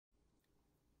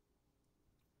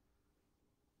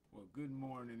Well, good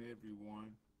morning,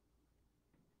 everyone.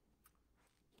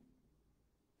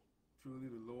 Truly,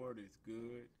 the Lord is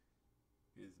good.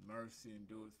 His mercy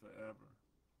endures forever.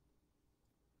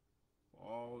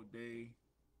 All day,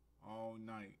 all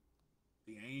night,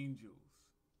 the angels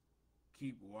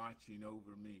keep watching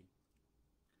over me.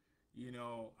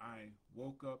 I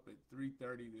woke up at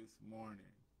 3:30 this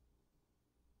morning.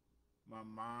 My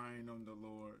mind on the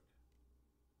Lord.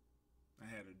 I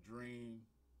had a dream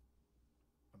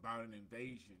about an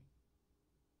invasion.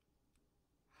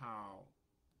 How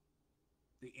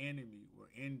the enemy were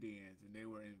Indians and they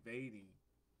were invading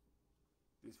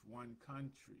this one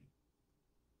country.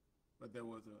 But there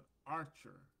was an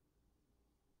archer,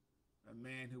 a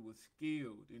man who was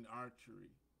skilled in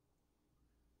archery.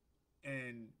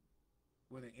 And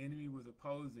when the enemy was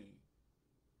opposing,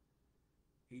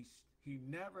 he he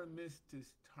never missed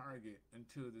his target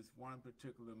until this one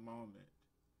particular moment.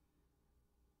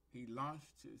 He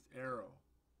launched his arrow,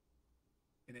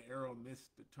 and the arrow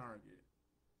missed the target.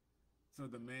 So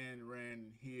the man ran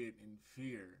and hid in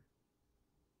fear.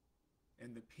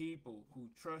 And the people who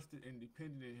trusted and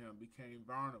depended on him became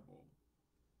vulnerable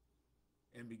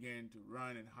and began to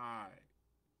run and hide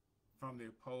from the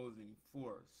opposing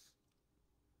force.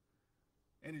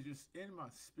 And it just in my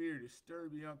spirit, it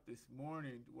stirred me up this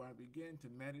morning where I began to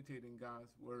meditate in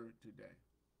God's word today.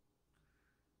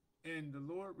 And the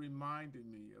Lord reminded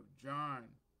me of John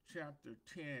chapter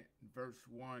 10, verse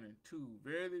 1 and 2.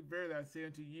 Verily, verily, I say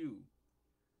unto you,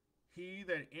 he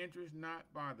that enters not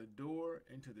by the door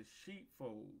into the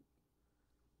sheepfold,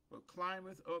 but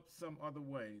climbeth up some other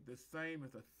way, the same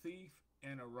is a thief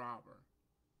and a robber.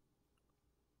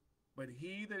 But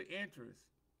he that enters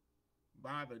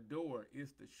by the door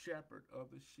is the shepherd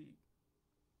of the sheep.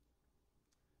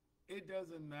 It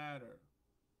doesn't matter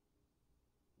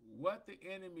what the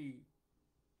enemy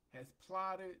has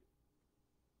plotted,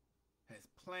 has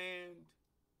planned,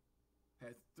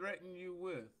 has threatened you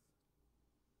with.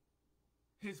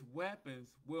 His weapons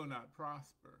will not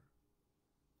prosper.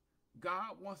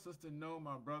 God wants us to know,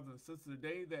 my brothers and sisters,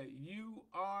 today that you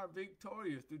are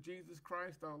victorious through Jesus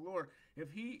Christ our Lord.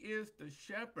 If he is the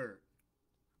shepherd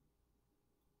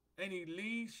and he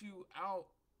leads you out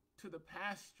to the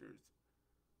pastures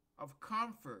of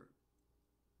comfort,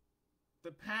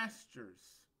 the pastures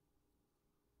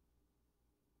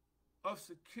of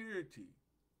security,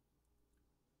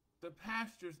 the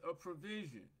pastures of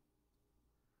provision,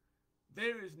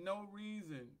 there is no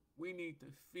reason we need to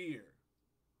fear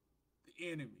the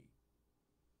enemy,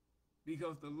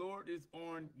 because the Lord is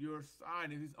on your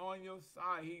side. If he's on your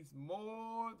side, he's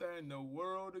more than the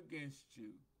world against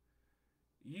you.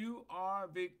 You are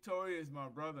victorious, my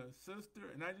brother and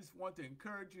sister, and I just want to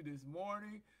encourage you this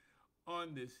morning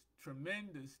on this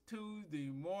tremendous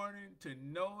Tuesday morning to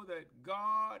know that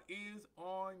God is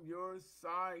on your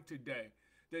side today.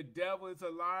 The devil is a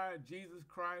liar. Jesus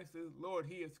Christ is Lord.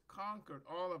 He has conquered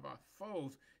all of our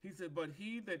foes. He said, but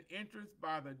he that enters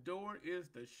by the door is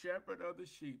the shepherd of the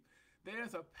sheep.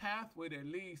 There's a pathway that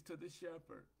leads to the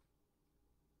shepherd.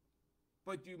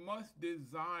 But you must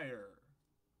desire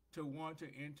to want to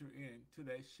enter into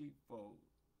that sheepfold.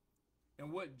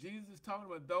 And what Jesus is talking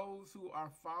about, those who are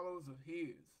followers of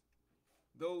his,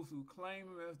 those who claim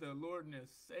him as their Lord and their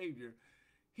Savior,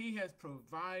 he has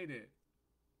provided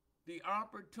the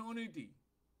opportunity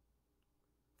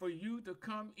for you to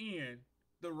come in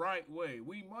the right way.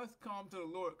 We must come to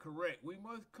the Lord correct. We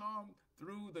must come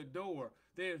through the door.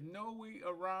 There's no way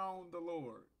around the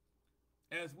Lord.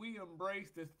 As we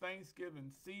embrace this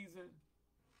Thanksgiving season,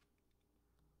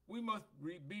 we must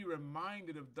be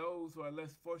reminded of those who are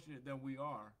less fortunate than we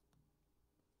are,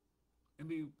 and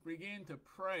begin to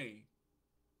pray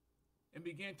and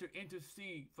begin to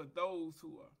intercede for those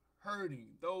who are hurting,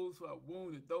 those who are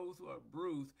wounded, those who are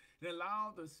bruised, and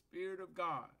allow the Spirit of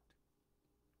God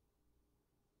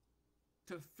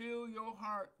to fill your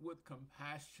heart with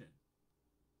compassion,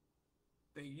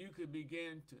 that you could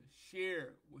begin to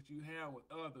share what you have with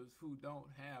others who don't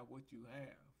have what you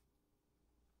have.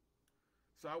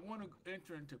 So I want to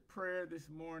enter into prayer this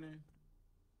morning.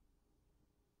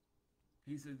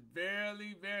 He says,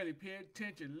 verily, verily, pay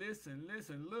attention, listen,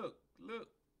 look.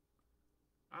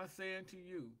 I say unto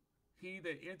you, he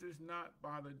that enters not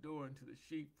by the door into the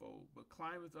sheepfold, but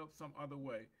climbeth up some other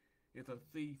way, is a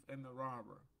thief and a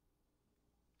robber.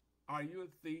 Are you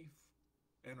a thief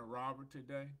and a robber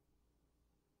today?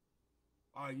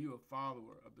 Are you a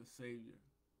follower of the Savior?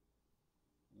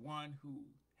 One who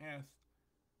has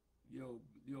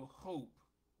your hope,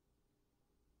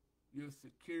 your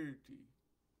security,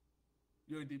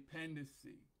 your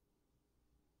dependency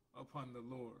upon the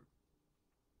Lord.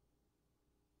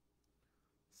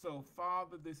 So,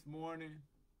 Father, this morning,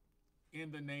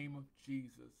 in the name of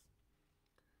Jesus,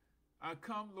 I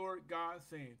come, Lord God,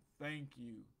 saying thank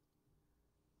you.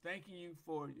 Thanking you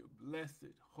for your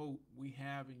blessed hope we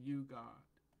have in you, God.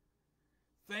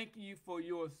 Thanking you for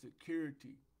your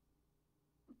security,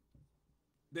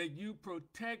 that you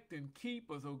protect and keep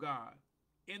us, oh God,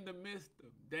 in the midst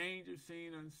of danger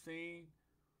seen, unseen,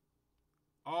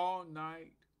 all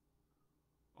night,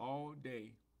 all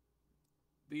day.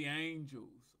 The angels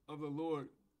of the Lord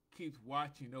keeps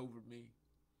watching over me.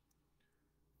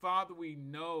 Father, we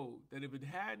know that if it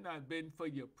had not been for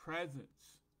your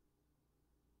presence,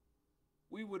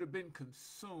 we would have been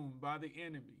consumed by the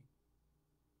enemy.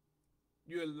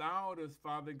 You allowed us,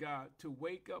 Father God, to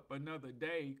wake up another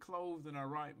day, clothed in our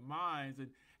right minds, and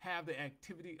have the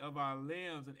activity of our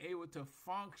limbs and able to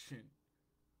function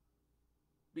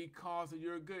because of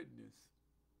your goodness.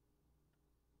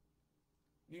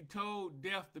 You told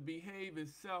death to behave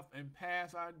itself and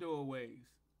pass our doorways.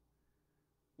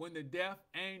 When the death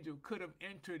angel could have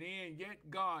entered in, yet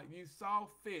God, you saw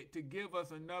fit to give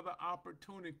us another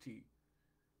opportunity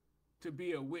to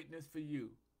be a witness for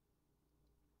you.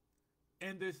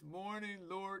 And this morning,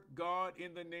 Lord God,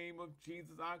 in the name of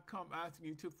Jesus, I come asking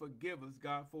you to forgive us,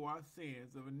 God, for our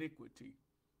sins of iniquity.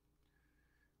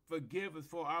 Forgive us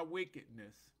for our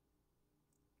wickedness.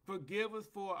 Forgive us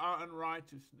for our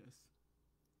unrighteousness.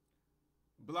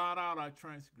 Blot out our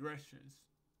transgressions.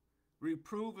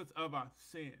 Reprove us of our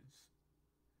sins.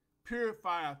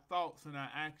 Purify our thoughts and our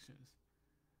actions.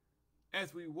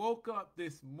 As we woke up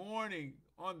this morning,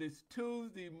 on this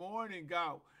Tuesday morning,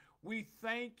 God, we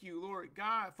thank you, Lord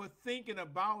God, for thinking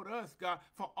about us, God,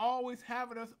 for always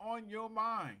having us on your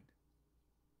mind.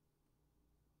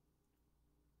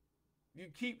 You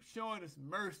keep showing us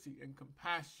mercy and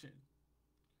compassion.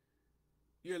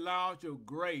 You allowed your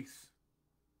grace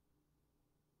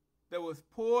that was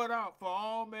poured out for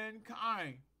all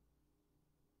mankind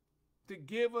to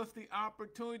give us the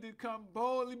opportunity to come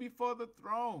boldly before the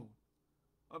throne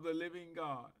of the living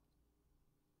God,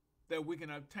 that we can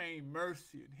obtain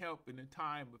mercy and help in the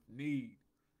time of need.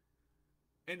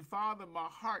 And Father, my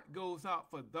heart goes out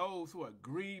for those who are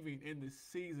grieving in this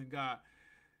season, God.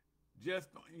 Just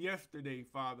yesterday,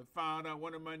 Father, found out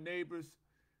one of my neighbor's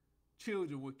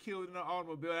children were killed in an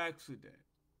automobile accident.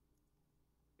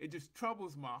 It just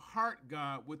troubles my heart,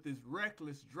 God, with this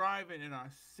reckless driving in our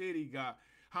city, God.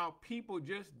 How people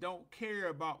just don't care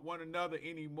about one another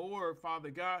anymore,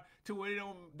 Father God, to where it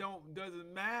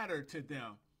doesn't matter to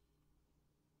them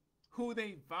who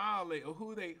they violate or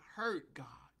who they hurt, God.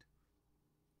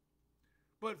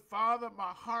 But Father,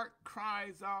 my heart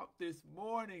cries out this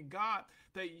morning, God,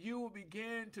 that you will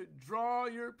begin to draw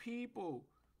your people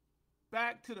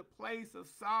back to the place of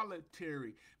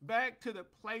solitary, back to the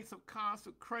place of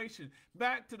consecration,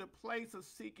 back to the place of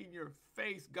seeking your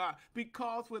face, God.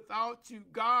 Because without you,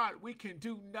 God, we can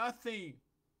do nothing.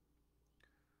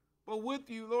 But with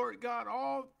you, Lord God,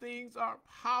 all things are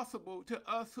possible to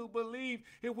us who believe.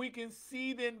 If we can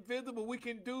see the invisible, we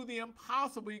can do the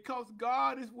impossible because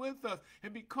God is with us.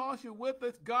 And because you're with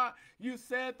us, God, you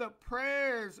said the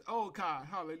prayers, oh God,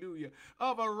 hallelujah,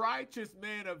 of a righteous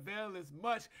man availeth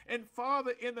much. And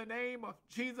Father, in the name of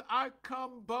Jesus, I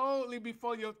come boldly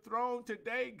before your throne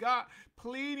today, God,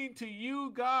 pleading to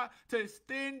you, God, to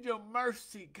extend your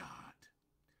mercy, God.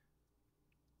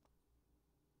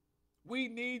 We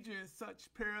need you in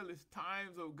such perilous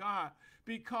times, oh God,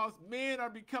 because men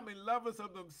are becoming lovers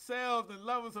of themselves and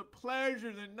lovers of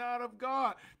pleasures and not of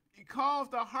God. Because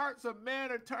the hearts of men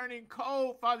are turning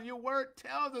cold, Father, your word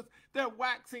tells us they're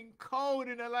waxing cold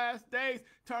in the last days,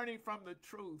 turning from the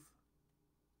truth.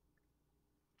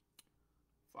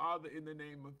 Father, in the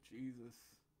name of Jesus,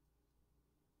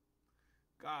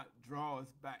 God, draw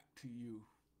us back to you,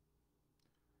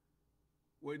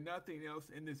 where nothing else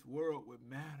in this world would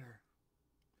matter.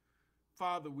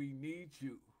 Father, we need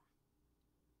you.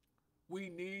 We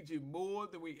need you more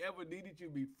than we ever needed you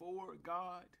before,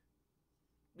 God,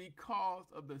 because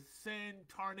of the sin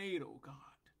tornado, God.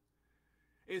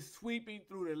 It's sweeping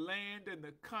through the land and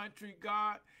the country,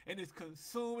 God, and it's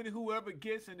consuming whoever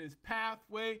gets in its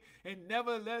pathway. And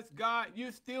nevertheless, God,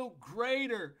 you're still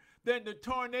greater than the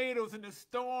tornadoes and the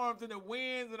storms and the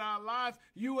winds in our lives.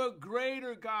 You are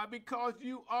greater, God, because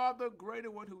you are the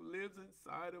greater one who lives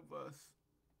inside of us.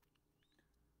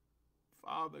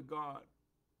 Father God,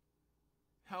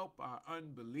 help our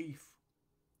unbelief.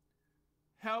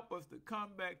 Help us to come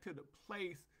back to the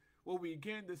place where we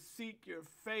begin to seek your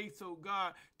face, oh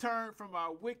God. Turn from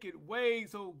our wicked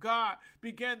ways, oh God.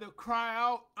 Begin to cry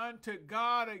out unto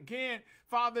God again,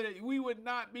 Father, that we would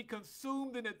not be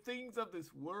consumed in the things of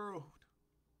this world.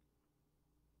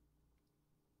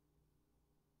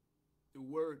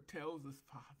 word tells us,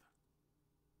 Father,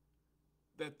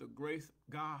 that the grace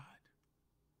of God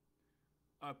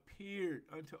appeared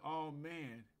unto all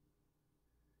men,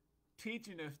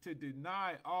 teaching us to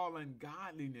deny all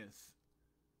ungodliness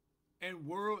and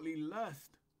worldly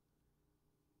lust,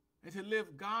 and to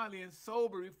live godly and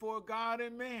sober before God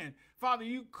and man. Father,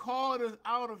 you called us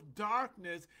out of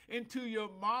darkness into your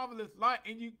marvelous light,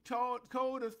 and you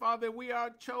told us, Father, that we are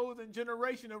a chosen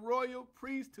generation, a royal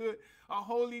priesthood, a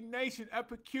holy nation, a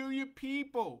peculiar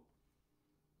people,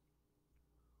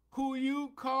 who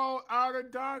you called out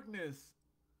of darkness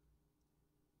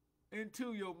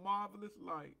into your marvelous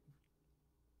light.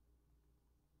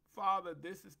 Father,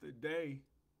 this is the day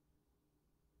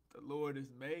the Lord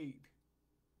has made.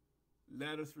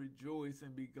 Let us rejoice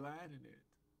and be glad in it,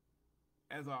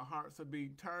 as our hearts are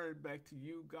being turned back to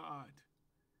you, God.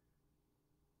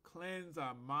 Cleanse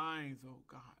our minds, oh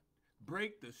God.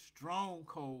 Break the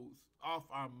strongholds off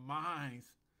our minds.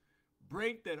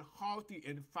 Break that haughty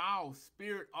and foul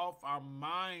spirit off our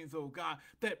minds, oh God.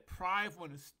 That prideful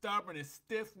and stubborn and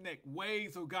stiff-necked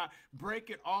ways, oh God. Break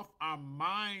it off our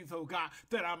minds, oh God.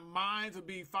 That our minds will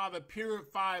be, Father,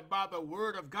 purified by the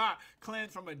word of God.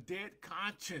 Cleansed from a dead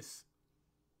conscience.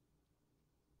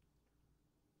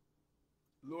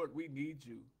 Lord, we need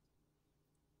you.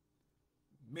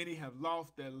 Many have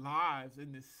lost their lives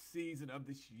in this season of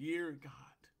this year, God,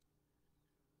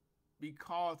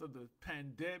 because of the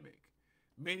pandemic.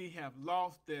 Many have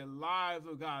lost their lives,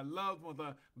 oh God. Loved ones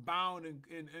are bound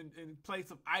in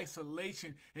place of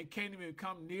isolation and can't even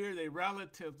come near their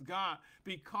relatives, God,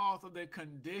 because of their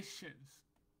conditions.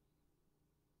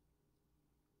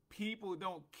 People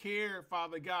don't care,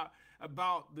 Father God,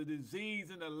 about the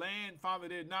disease in the land. Father,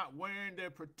 they're not wearing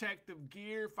their protective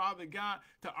gear, Father God,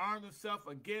 to arm themselves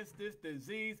against this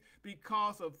disease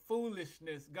because of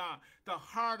foolishness, God. The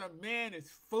heart of man is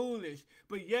foolish,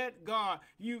 but yet, God,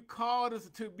 you called us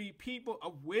to be people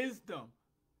of wisdom,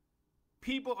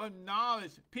 people of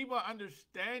knowledge, people of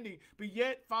understanding, but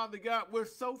yet, Father God, we're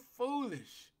so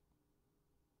foolish.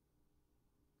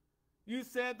 You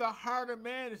said the heart of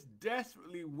man is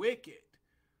desperately wicked.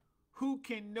 Who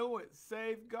can know it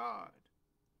save God?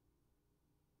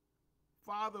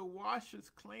 Father, wash us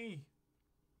clean.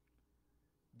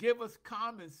 Give us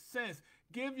common sense.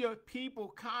 Give your people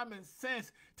common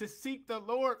sense to seek the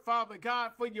Lord, Father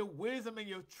God, for your wisdom and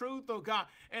your truth, oh God,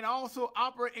 and also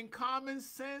operate in common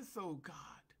sense, oh God.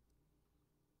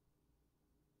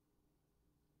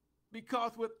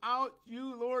 Because without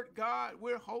you, Lord God,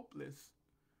 we're hopeless.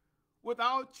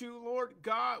 Without you, Lord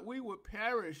God, we would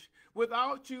perish.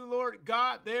 Without you, Lord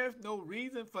God, there's no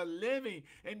reason for living.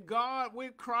 And God, we're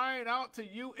crying out to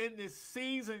you in this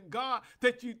season, God,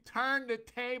 that you turn the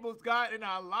tables, God, in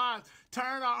our lives.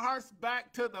 Turn our hearts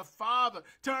back to the Father.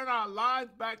 Turn our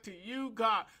lives back to you,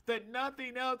 God, that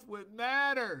nothing else would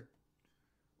matter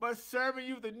but serving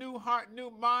you with a new heart,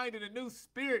 new mind, and a new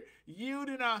spirit,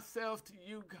 yielding ourselves to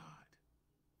you, God.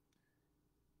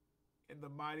 In the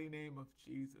mighty name of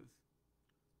Jesus.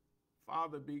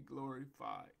 Father, be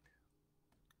glorified,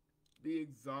 be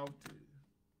exalted,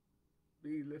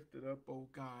 be lifted up, oh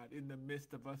God, in the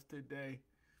midst of us today.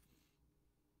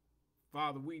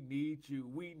 Father, we need you.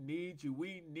 We need you.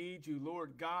 We need you,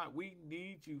 Lord God. We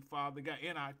need you, Father God,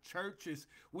 in our churches.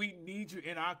 We need you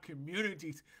in our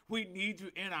communities. We need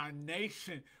you in our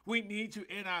nation. We need you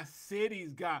in our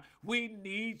cities, God. We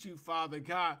need you, Father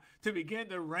God, to begin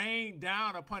to rain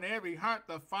down upon every heart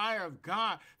the fire of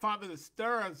God. Father, to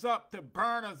stir us up, to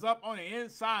burn us up on the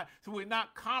inside so we're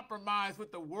not compromised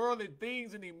with the worldly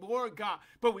things anymore, God,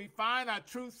 but we find our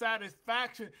true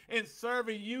satisfaction in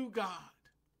serving you, God.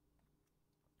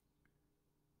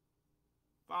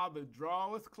 Father,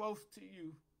 draw us close to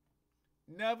you.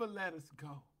 Never let us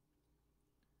go.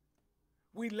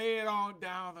 We lay it on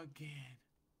down again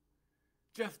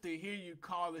just to hear you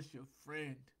call us your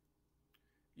friend.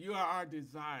 You are our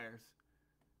desires.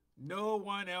 No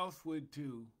one else would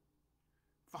do.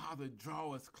 Father,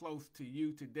 draw us close to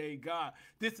you today, God.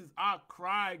 This is our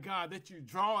cry, God, that you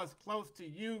draw us close to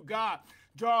you, God.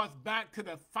 Draw us back to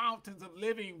the fountains of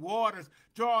living waters.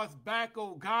 Draw us back,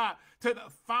 oh God, to the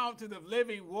fountains of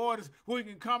living waters where we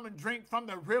can come and drink from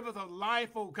the rivers of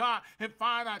life, oh God, and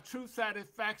find our true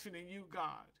satisfaction in you,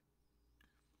 God.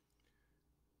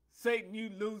 Satan, you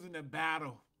losing the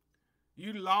battle.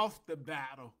 You lost the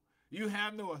battle. You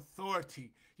have no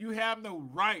authority. You have no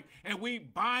right. And we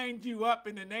bind you up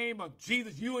in the name of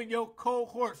Jesus. You and your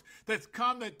cohorts that's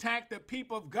come to attack the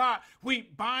people of God. We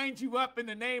bind you up in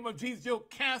the name of Jesus. Your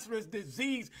cancerous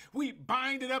disease, we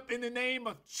bind it up in the name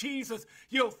of Jesus.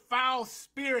 Your foul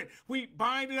spirit, we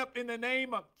bind it up in the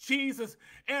name of Jesus.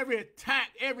 Every attack,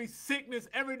 every sickness,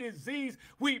 every disease,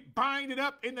 we bind it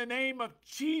up in the name of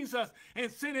Jesus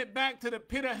and send it back to the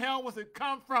pit of hell where it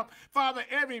come from. Father,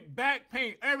 every back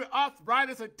pain, every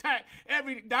arthritis attack,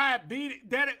 every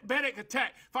diabetic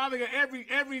attack, Father God,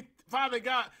 every Father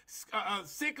God,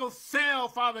 sickle cell,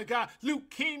 Father God,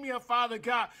 leukemia, Father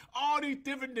God, all these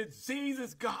different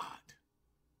diseases, God.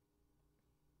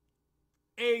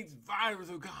 AIDS virus,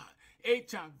 oh God,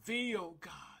 HIV, oh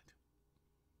God,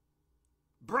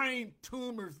 brain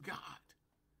tumors, God,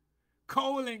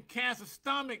 colon cancer,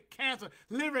 stomach cancer,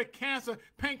 liver cancer,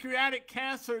 pancreatic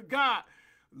cancer, God,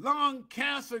 lung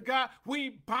cancer, God, we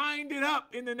bind it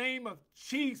up in the name of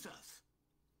Jesus.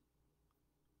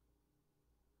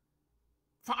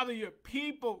 Father, your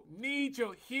people need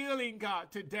your healing,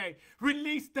 God, today.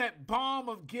 Release that balm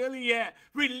of Gilead.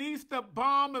 Release the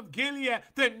balm of Gilead,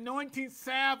 the anointing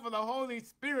salve of the Holy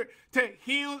Spirit to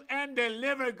heal and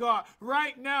deliver, God.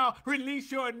 Right now,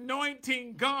 release your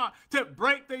anointing, God, to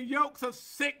break the yokes of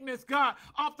sickness, God,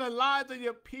 off the lives of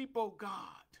your people, God.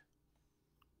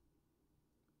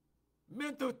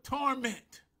 Mental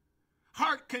torment,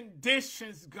 heart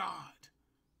conditions, God.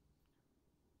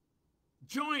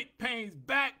 Joint pains,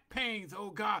 back pains, oh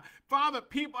God. Father,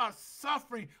 people are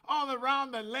suffering all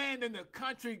around the land and the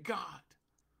country, God.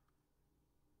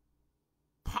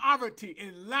 Poverty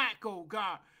and lack, oh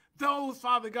God. Those,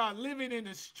 Father God, living in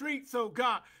the streets, oh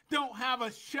God, don't have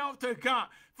a shelter, God.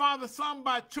 Father, some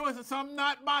by choice and some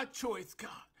not by choice,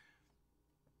 God.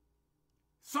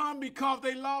 Some because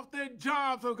they lost their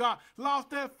jobs, oh God, lost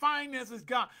their finances,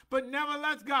 God. But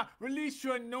nevertheless, God, release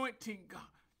your anointing, God.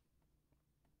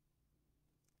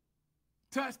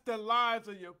 Touch the lives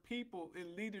of your people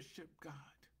in leadership, God,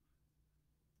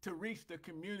 to reach the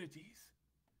communities,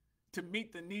 to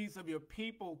meet the needs of your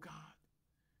people, God.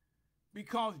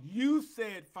 Because you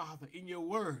said, Father, in your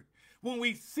word, when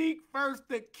we seek first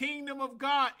the kingdom of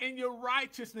God and your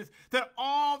righteousness, that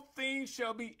all things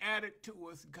shall be added to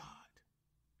us, God.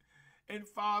 And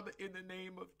Father, in the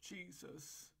name of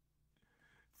Jesus,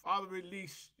 Father,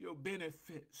 release your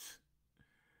benefits.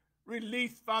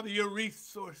 Release, Father, your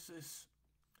resources.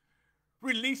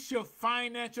 Release your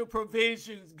financial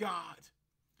provisions, God.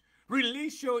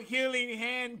 Release your healing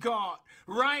hand, God.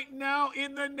 Right now,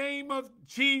 in the name of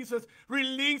Jesus,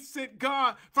 release it,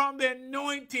 God, from the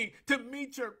anointing to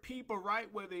meet your people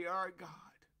right where they are, God.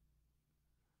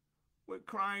 We're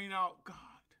crying out, God,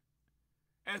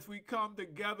 as we come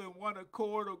together in one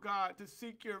accord, oh God, to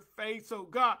seek your face, oh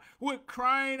God. We're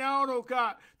crying out, oh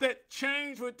God, that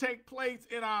change would take place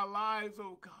in our lives,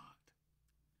 oh God.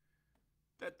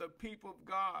 That the people of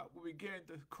God will begin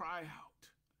to cry out,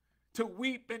 to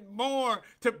weep and mourn,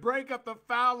 to break up the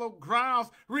fallow grounds,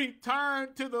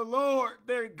 return to the Lord,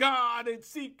 their God, and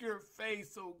seek your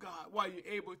face, oh God, while you're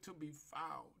able to be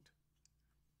found.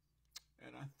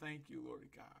 And I thank you, Lord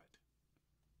God,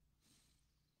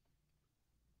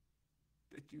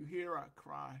 that you hear our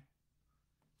cry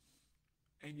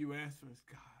and you answer us,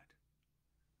 God,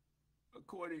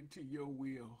 according to your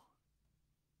will.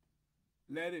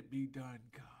 Let it be done,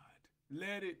 God.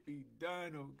 Let it be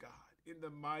done, oh God, in the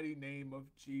mighty name of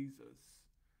Jesus.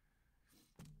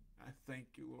 I thank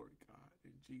you, Lord God,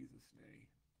 in Jesus' name.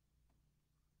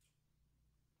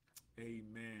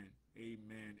 Amen,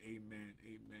 amen, amen,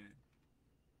 amen.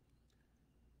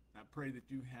 I pray that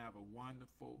you have a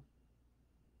wonderful,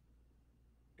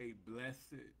 a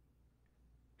blessed,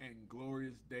 and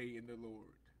glorious day in the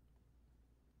Lord.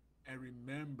 And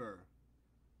remember,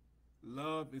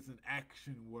 love is an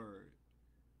action word.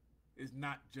 It's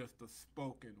not just a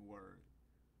spoken word.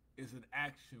 It's an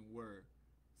action word.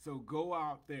 So go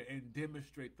out there and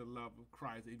demonstrate the love of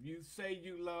Christ. If you say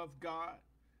you love God,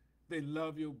 then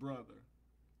love your brother.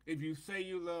 If you say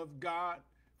you love God,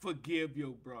 forgive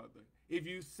your brother. If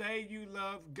you say you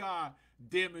love God,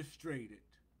 demonstrate it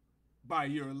by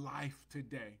your life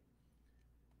today.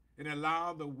 And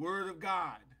allow the word of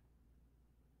God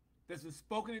that's been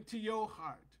spoken into your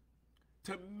heart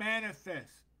to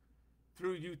manifest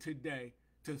through you today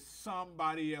to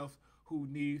somebody else who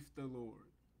needs the Lord.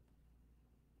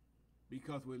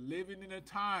 Because we're living in a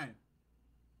time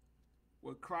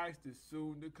where Christ is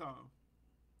soon to come.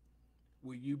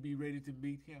 Will you be ready to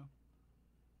meet him?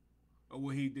 Or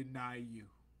will he deny you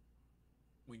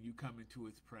when you come into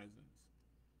his presence?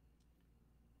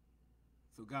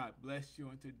 So God bless you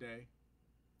on today.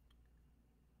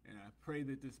 And I pray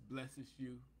that this blesses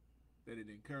you that it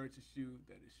encourages you,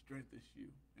 that it strengthens you,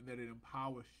 and that it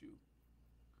empowers you.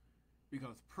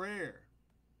 Because prayer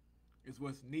is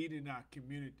what's needed in our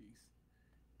communities.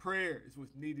 Prayer is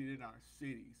what's needed in our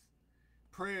cities.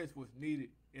 Prayer is what's needed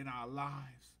in our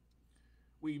lives.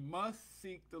 We must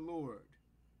seek the Lord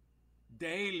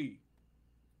daily,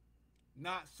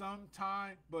 not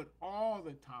sometime, but all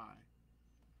the time.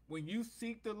 When you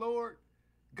seek the Lord,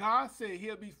 God said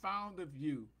he'll be found of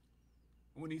you.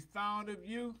 When he's found of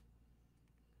you,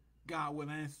 God will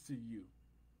answer you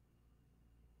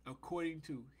according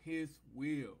to his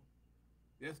will.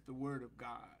 That's the word of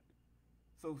God.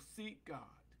 So seek God.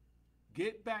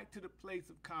 Get back to the place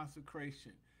of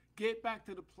consecration. Get back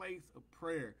to the place of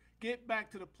prayer. Get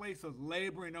back to the place of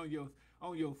laboring on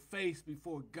your face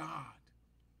before God.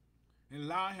 And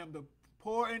allow him to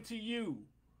pour into you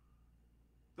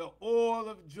the oil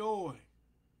of joy,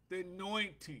 the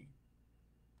anointing,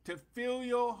 to fill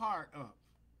your heart up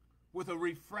with a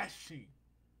refreshing,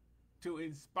 to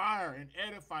inspire and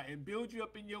edify and build you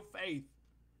up in your faith,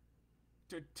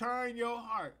 to turn your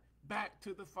heart back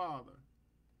to the Father.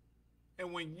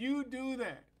 And when you do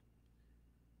that,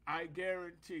 I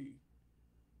guarantee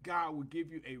God will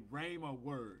give you a rhema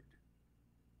word,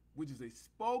 which is a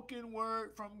spoken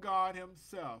word from God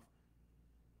himself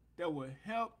that will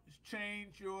help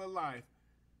change your life,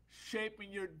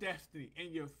 shaping your destiny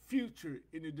and your future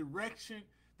in the direction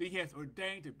that he has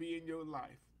ordained to be in your life.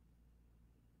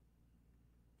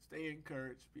 Stay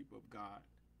encouraged, people of God.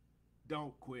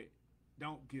 Don't quit.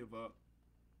 Don't give up.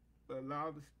 But allow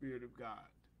the Spirit of God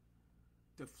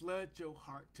to flood your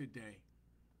heart today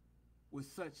with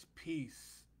such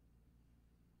peace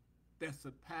that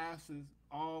surpasses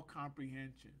all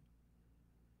comprehension,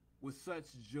 with such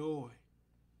joy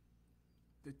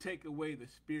to take away the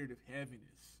spirit of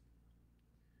heaviness,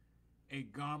 a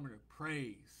garment of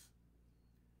praise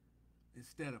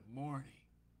instead of mourning,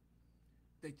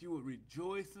 that you will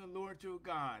rejoice in the Lord your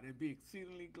God and be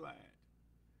exceedingly glad,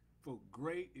 for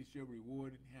great is your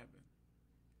reward in heaven.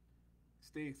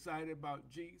 Stay excited about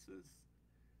Jesus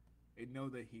and know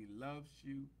that he loves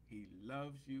you, he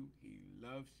loves you, he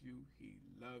loves you, he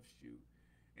loves you,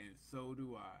 and so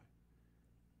do I.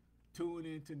 Tune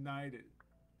in tonight at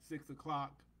 6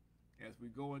 o'clock as we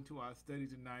go into our study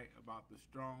tonight about the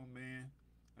strong man.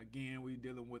 Again, we're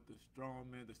dealing with the strong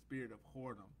man, the spirit of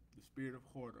whoredom, the spirit of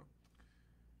whoredom.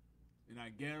 And I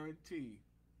guarantee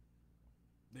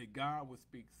that God will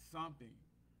speak something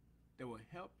that will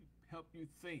help you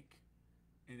think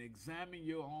and examine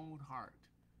your own heart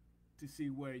to see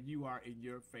where you are in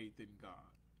your faith in God.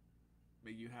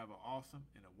 May you have an awesome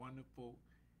and a wonderful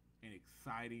and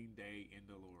exciting day in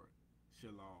the Lord.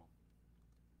 Shalom.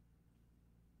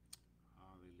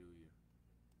 Hallelujah.